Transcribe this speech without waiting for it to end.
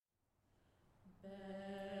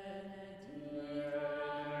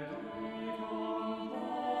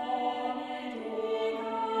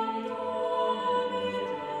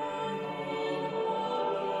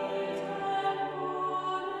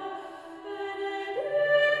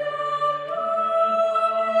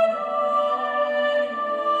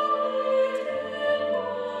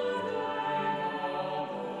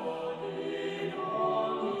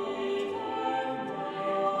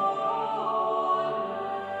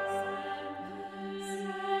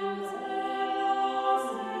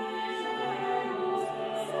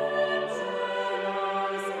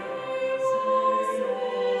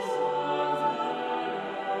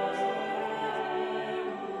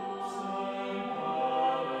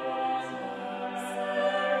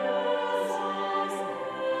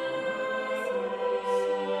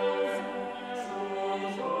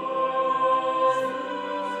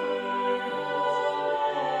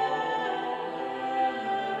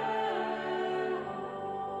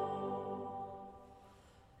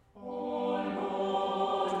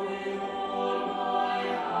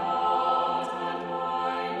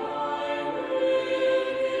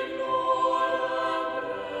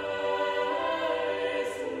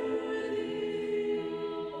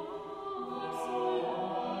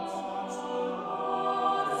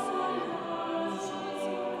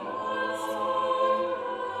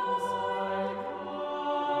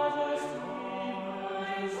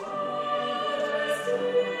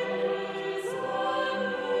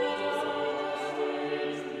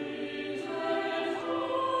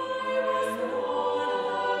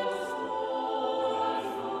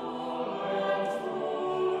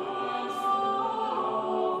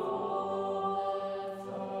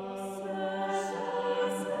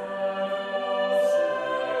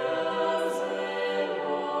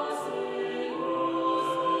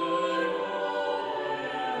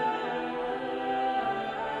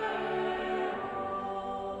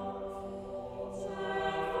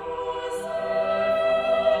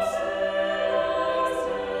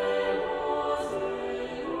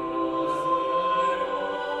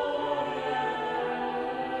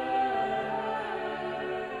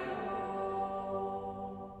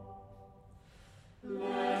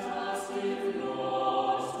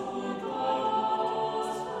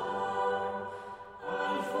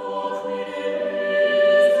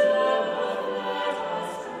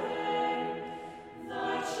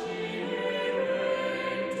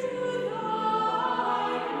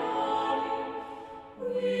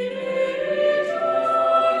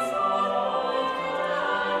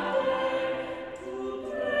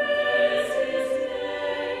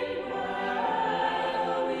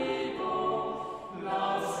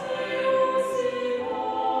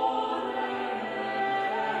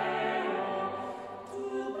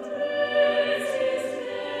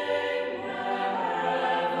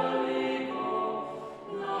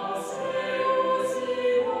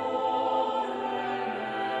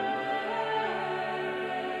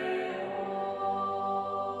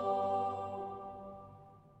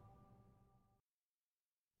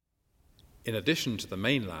In addition to the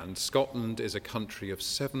mainland, Scotland is a country of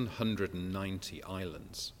 790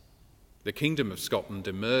 islands. The Kingdom of Scotland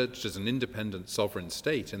emerged as an independent sovereign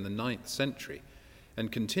state in the 9th century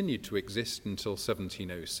and continued to exist until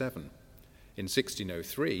 1707. In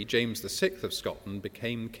 1603, James VI of Scotland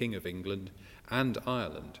became King of England and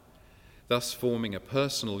Ireland, thus forming a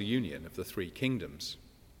personal union of the three kingdoms.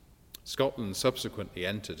 Scotland subsequently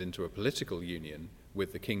entered into a political union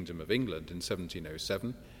with the Kingdom of England in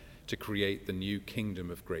 1707 to create the new Kingdom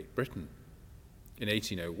of Great Britain. In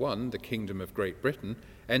 1801, the Kingdom of Great Britain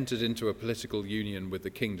entered into a political union with the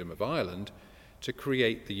Kingdom of Ireland to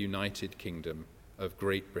create the United Kingdom of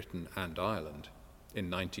Great Britain and Ireland. In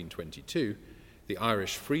 1922, the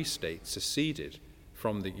Irish Free State seceded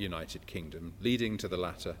from the United Kingdom, leading to the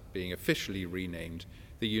latter being officially renamed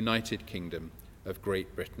the United Kingdom of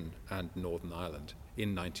Great Britain and Northern Ireland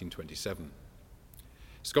in 1927.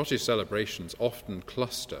 Scottish celebrations often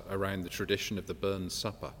cluster around the tradition of the Burns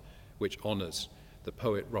Supper, which honours the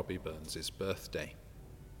poet Robbie Burns' birthday.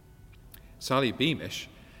 Sally Beamish,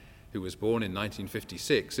 who was born in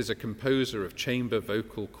 1956, is a composer of chamber,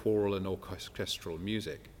 vocal, choral and orchestral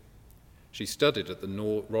music. She studied at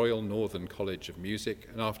the Royal Northern College of Music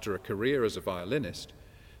and after a career as a violinist,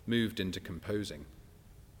 moved into composing.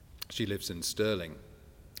 She lives in Stirling.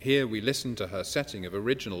 Here we listen to her setting of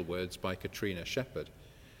original words by Katrina Shepherd,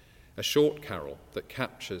 a short carol that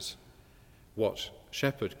captures what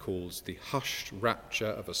Shepherd calls the hushed rapture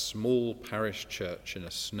of a small parish church in a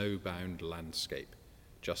snowbound landscape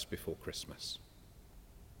just before Christmas.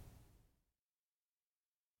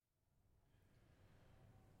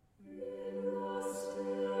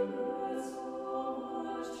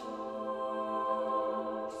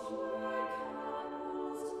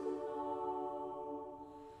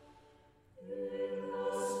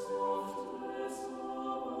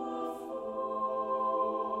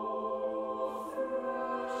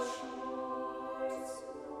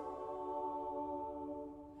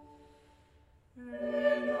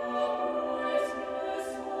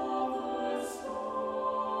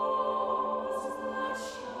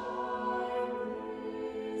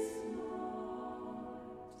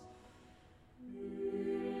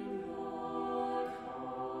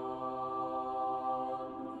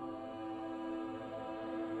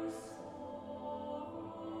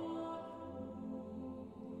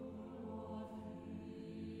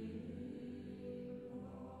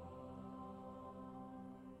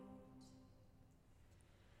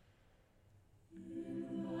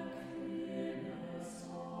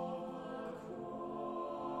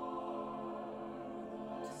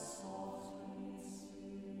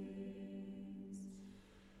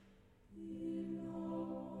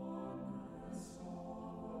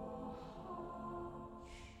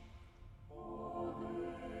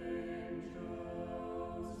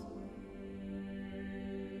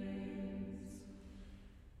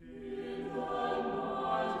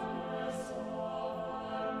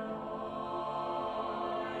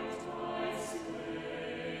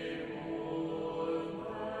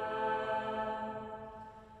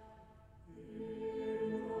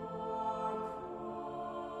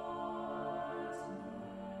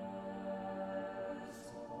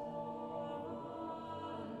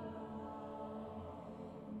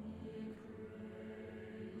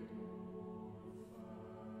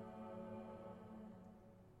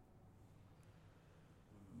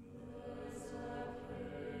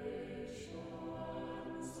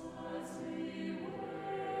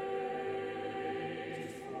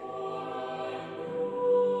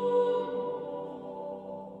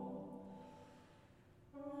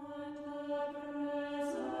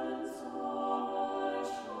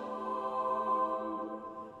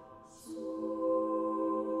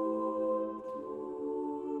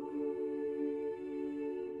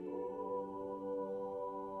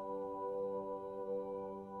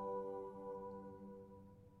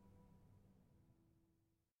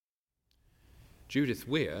 Judith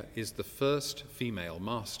Weir is the first female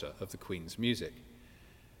master of the Queen's music.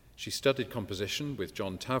 She studied composition with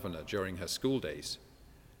John Taverner during her school days.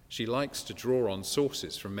 She likes to draw on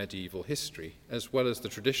sources from medieval history, as well as the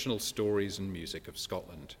traditional stories and music of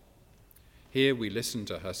Scotland. Here we listen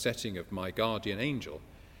to her setting of My Guardian Angel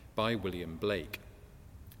by William Blake.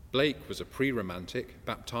 Blake was a pre-romantic,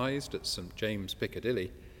 baptised at St. James,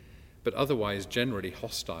 Piccadilly, but otherwise generally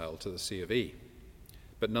hostile to the C of E,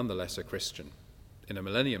 but nonetheless a Christian. In a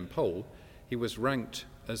Millennium poll, he was ranked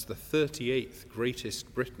as the 38th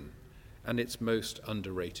greatest Briton and its most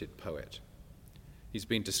underrated poet. He's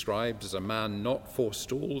been described as a man not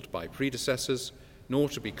forestalled by predecessors, nor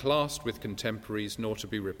to be classed with contemporaries, nor to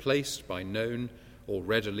be replaced by known or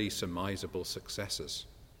readily surmisable successors.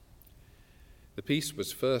 The piece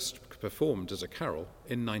was first performed as a carol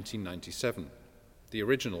in 1997. The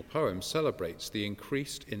original poem celebrates the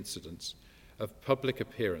increased incidence of public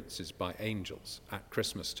appearances by angels at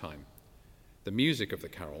Christmas time. The music of the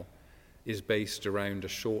carol is based around a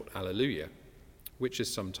short Alleluia, which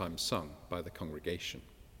is sometimes sung by the congregation.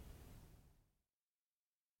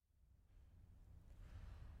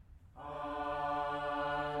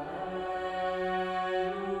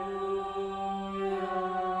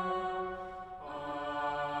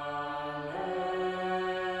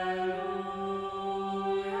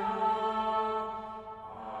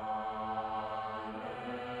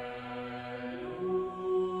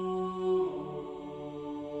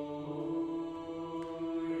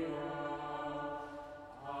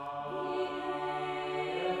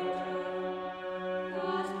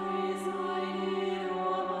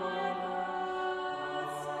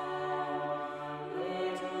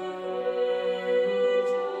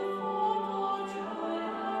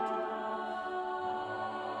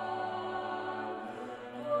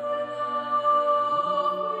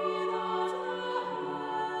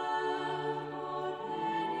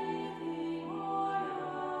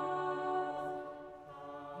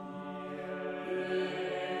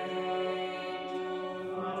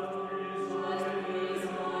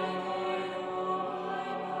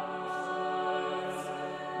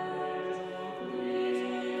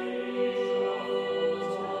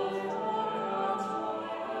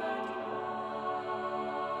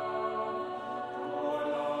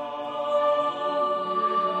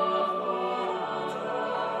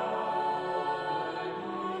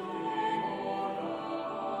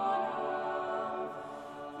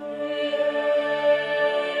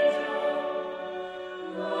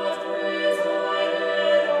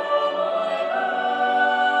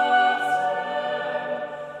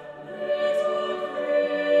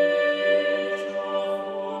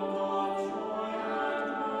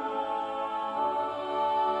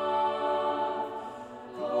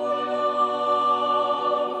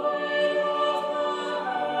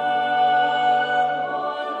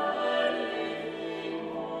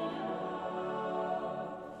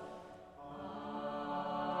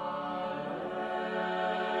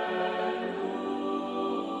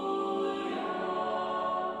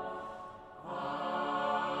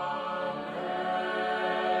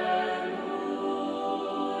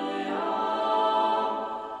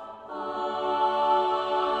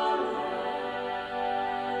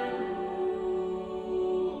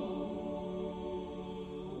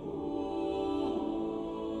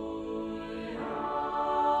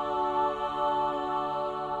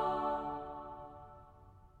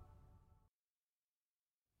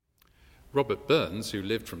 Robert Burns, who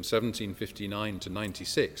lived from 1759 to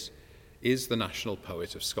 96, is the national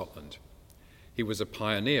poet of Scotland. He was a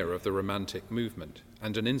pioneer of the Romantic movement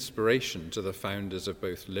and an inspiration to the founders of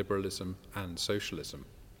both liberalism and socialism.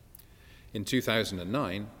 In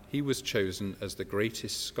 2009, he was chosen as the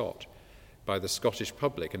greatest Scot by the Scottish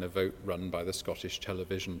public in a vote run by the Scottish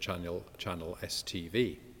television channel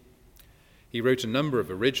STV. He wrote a number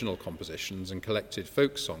of original compositions and collected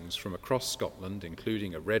folk songs from across Scotland,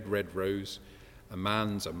 including A Red, Red Rose, A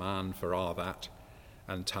Man's a Man for A' That,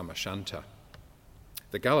 and Tam O'Shanter.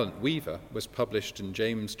 The Gallant Weaver was published in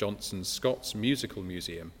James Johnson's Scots Musical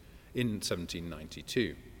Museum in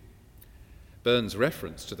 1792. Burns'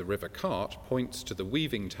 reference to the River Cart points to the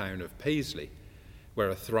weaving town of Paisley, where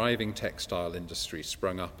a thriving textile industry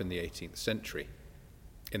sprung up in the 18th century.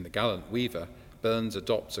 In The Gallant Weaver, Burns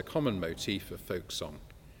adopts a common motif of folk song,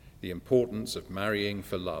 the importance of marrying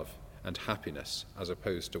for love and happiness as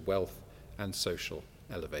opposed to wealth and social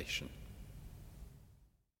elevation.